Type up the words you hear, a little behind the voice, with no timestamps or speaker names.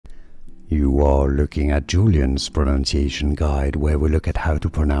You are looking at Julian's pronunciation guide, where we look at how to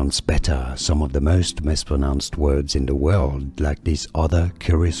pronounce better some of the most mispronounced words in the world, like this other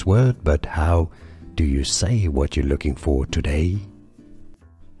curious word. But how do you say what you're looking for today?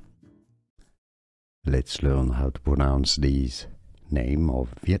 Let's learn how to pronounce these. Name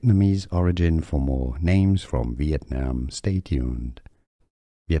of Vietnamese origin. For more names from Vietnam, stay tuned.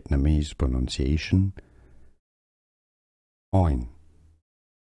 Vietnamese pronunciation: Oanh,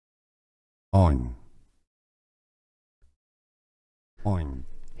 Oanh, Oanh.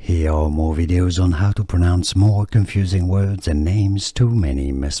 Here are more videos on how to pronounce more confusing words and names too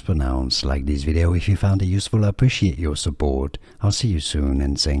many mispronounced. Like this video if you found it useful. I appreciate your support. I'll see you soon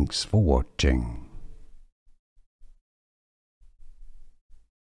and thanks for watching.